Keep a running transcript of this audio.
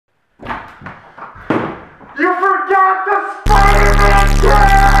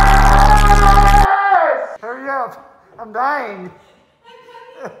I'm dying.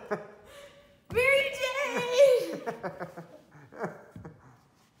 Mary Jane!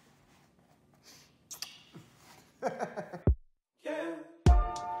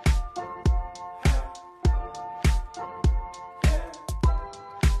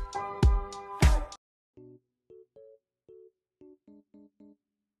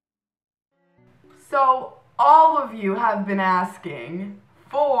 So, all of you have been asking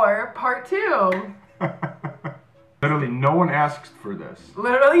for part 2. Literally, no one asked for this.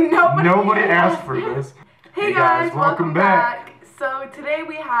 Literally nobody asked for this. Hey guys, welcome back. So today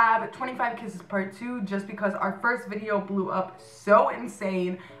we have 25 Kisses part 2 just because our first video blew up so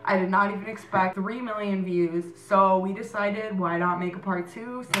insane. I did not even expect 3 million views. So we decided why not make a part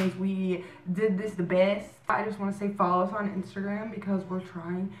 2 since we did this the best. I just want to say follow us on Instagram because we're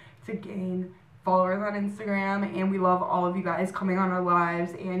trying to gain followers on Instagram and we love all of you guys coming on our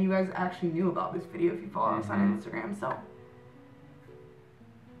lives and you guys actually knew about this video if you follow us on Instagram. So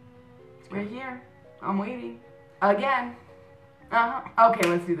we're here. I'm waiting. Again. Okay,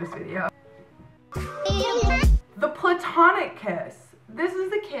 let's do this video. The platonic kiss. This is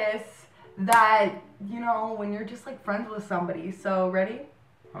the kiss that, you know, when you're just like friends with somebody. So, ready?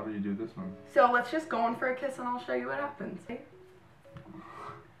 How do you do this one? So, let's just go in for a kiss and I'll show you what happens.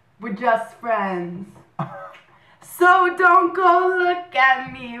 We're just friends. So don't go look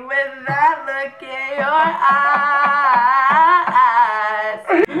at me with that look in your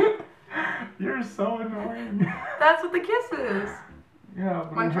eyes. You're so annoying. That's what the kiss is. Yeah,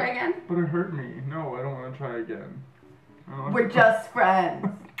 but Want to try again? But it hurt me. No, I don't want to try again. We're just friends.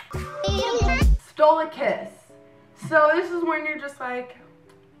 Stole a kiss. So this is when you're just like,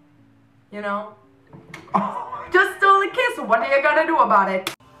 you know, just stole a kiss. What are you gonna do about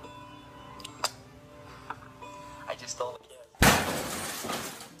it? I just stole a kiss.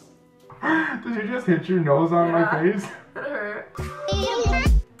 Did you just hit your nose on my face? It hurt.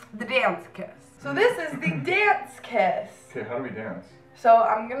 The dance kiss. So this is the dance kiss. Okay, how do we dance? So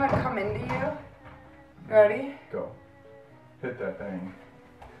I'm gonna come into you. Ready? Go. Hit that thing.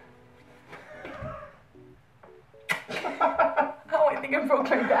 Oh, I think I broke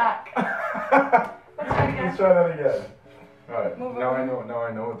my back. Let's try it again. Let's try that again. Alright, Move now over.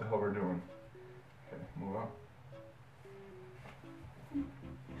 I know what the hell we're doing. Okay, move up.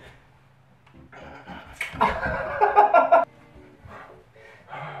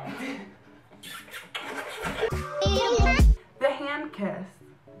 The hand kiss.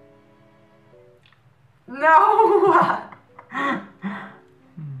 No!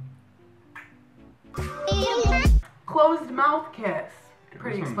 Closed mouth kiss. Okay,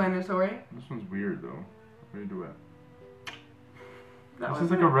 Pretty this explanatory. This one's weird though. How do you do it? That This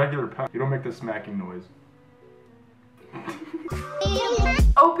is like a regular pet. You don't make the smacking noise.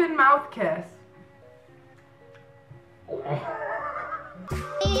 Open mouth kiss.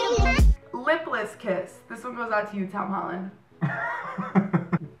 Lipless kiss. This one goes out to you, Tom Holland.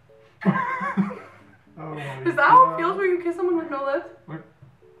 Oh Is that how it feels when you kiss someone with no lips? Look.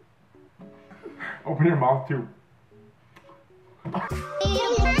 Open your mouth too.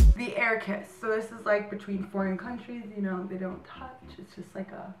 The air kiss. So this is like between foreign countries, you know, they don't touch. It's just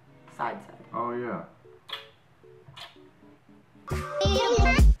like a side. Oh yeah.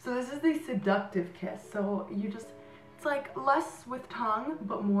 So this is the seductive kiss. So you just, it's like less with tongue,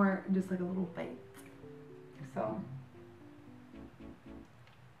 but more just like a little bite. So.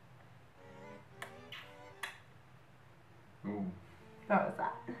 Ooh. That was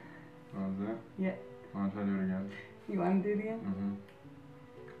that. That was it? Yeah. Want to try to do it again? You want to do it again?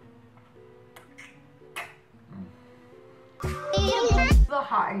 The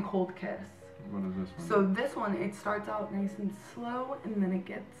hot and cold kiss. What is this one? So this one, it starts out nice and slow and then it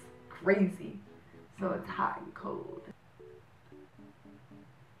gets crazy. So it's hot and cold.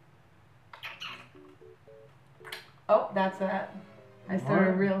 Oh, that's it. I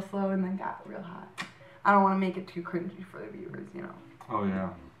started real slow and then got real hot. I don't want to make it too cringy for the viewers, you know. Oh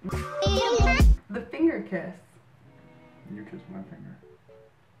yeah. The finger kiss. You kissed my finger.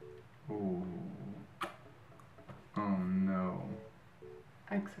 Oh. Oh no.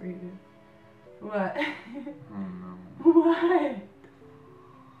 X-rated. What? Oh no. What?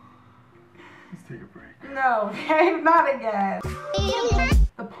 Let's take a break. No, okay, not again.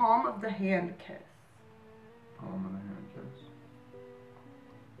 The palm of the hand kiss. Palm of the hand kiss.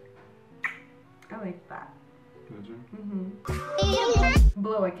 I like that. Did you?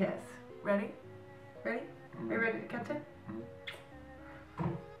 Blow a kiss. Ready? Ready? Are you ready to catch it?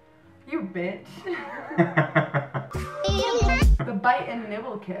 You bitch. The bite and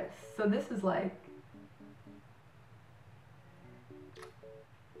nibble kiss. So this is like.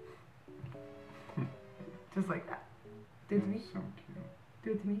 Just like that. Do it to me. So cute.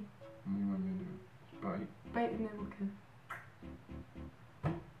 Do it to me. What do you want me to do? Bite. Bite and then we'll kiss.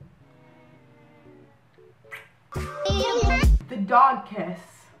 The dog kiss.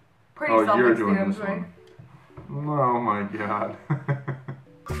 Pretty you're doing this self-explanatory. one. Oh my god.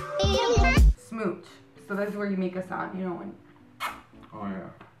 Smooch. So that's where you make a sound, you know when. Oh yeah.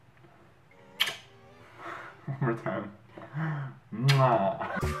 One more time.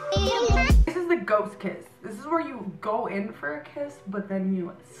 Mwah. This is the ghost kiss. This is where you go in for a kiss, but then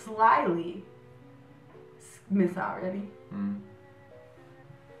you slyly miss out. Ready? Mm.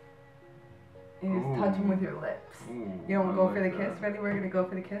 And you just touch them with your lips. Ooh, You don't I go like for the that. kiss. Ready? We're gonna go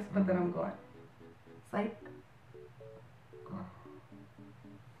for the kiss, but then I'm going. Psych.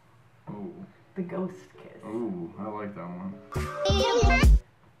 Ooh. The ghost kiss. Ooh, I like that one.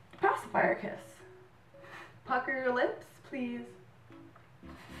 Pacifier kiss. Pucker your lips, please.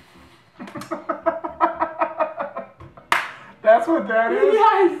 That's what that is?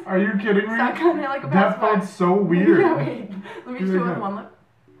 Yes. Are you kidding me? That kind of like a That pacifier. felt so weird. Yeah, wait. Let me just do it with one lip.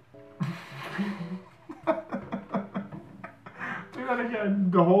 Do that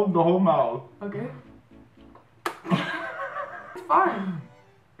again. The whole mouth. Okay. It's fun.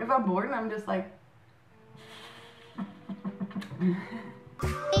 If I'm bored and I'm just like.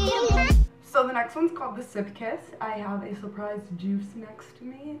 So the next one's called the sip kiss. I have a surprise juice next to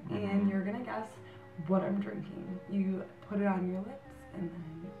me, and you're gonna guess what I'm drinking. You put it on your lips and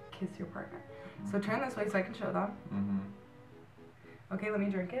then kiss your partner. So turn this way so I can show them. Okay, let me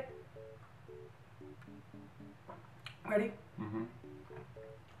drink it. Ready? I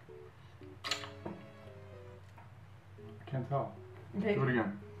can't tell. Okay. Do it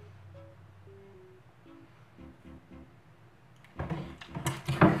again.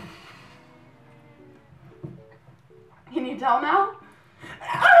 Can you tell now?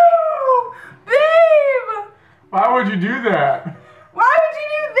 Oh, babe! Why would you do that? Why would you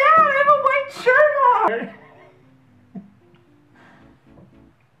do that? I have a white shirt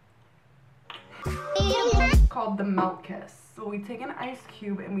on. Called the melt kiss. So we take an ice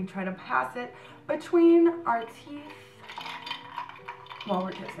cube and we try to pass it between our teeth while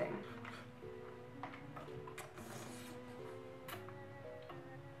we're kissing.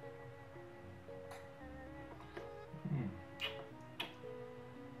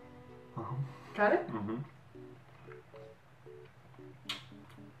 Got it?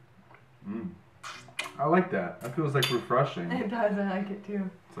 I like that. That feels like refreshing. It does, I like it too.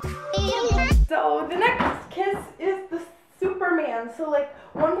 So the next kiss is the Superman. So like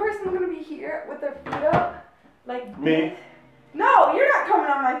one person's gonna be here with their feet up. Like me? No, you're not coming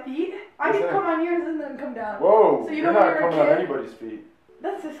on my feet. I What's can that? come on yours and then come down. Whoa! So you you're know when not you're a coming on kid? anybody's feet.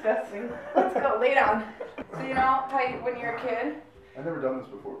 That's disgusting. Let's go, lay down. So you know how you, when you're a kid? I've never done this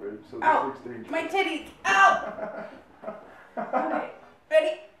before, babe, so this Ow! looks dangerous. My titties! Ow! Okay,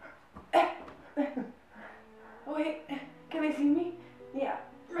 ready? Oh wait, can they see me? Yeah.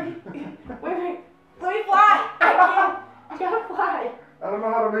 Ready? Wait. Let me fly! I can't! I gotta fly! I don't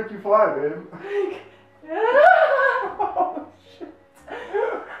know how to make you fly, babe. Oh shit.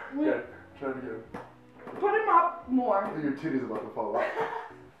 Okay, try it again. Put him up more. Your titty's about to fall out.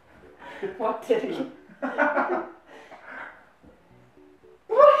 What titty?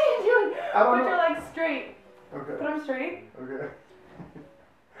 What are you doing? I don't Put know. your legs straight. Okay. Put them straight. Okay.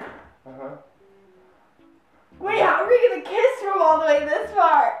 Wait, how are we gonna kiss from all the way this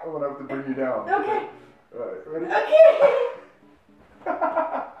far? I'm gonna have to bring you down. Okay. Alright, ready? Okay.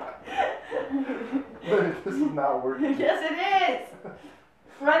 This is not working. Yes, it is.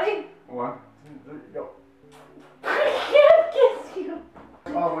 Ready? 1, 2, 3, go. I can't kiss you.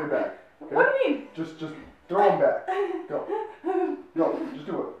 All the way back. Okay? What do you mean? Just throw them back. Go. Go. Just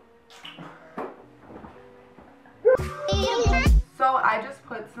do it. So I just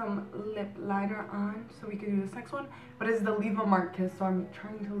put some lip liner on so we can do this next one, but it's the leave a mark kiss, so I'm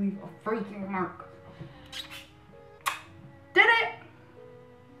trying to leave a freaking mark. Did it!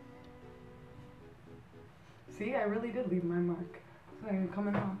 See, I really did leave my mark. So I'm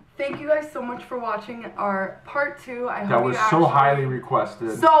coming on. Thank you guys so much for watching our part 2. I hope That you was actually, so highly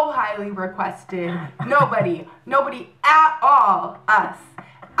requested. so highly requested. Nobody at all, us.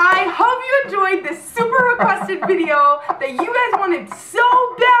 I hope you enjoyed this super requested video that you guys wanted so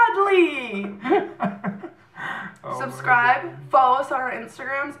badly. Oh Subscribe, follow us on our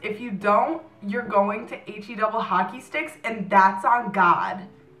Instagrams. If you don't, you're going to HE double hockey sticks, and that's on God.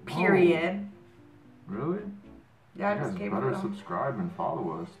 Period. Really? Yeah, I You just guys came up better with them. subscribe and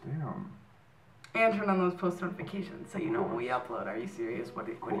follow us. Damn. And turn on those post notifications so you know when we upload. Are you serious? What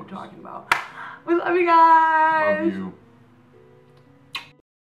are you course. talking about? We love you guys. Love you.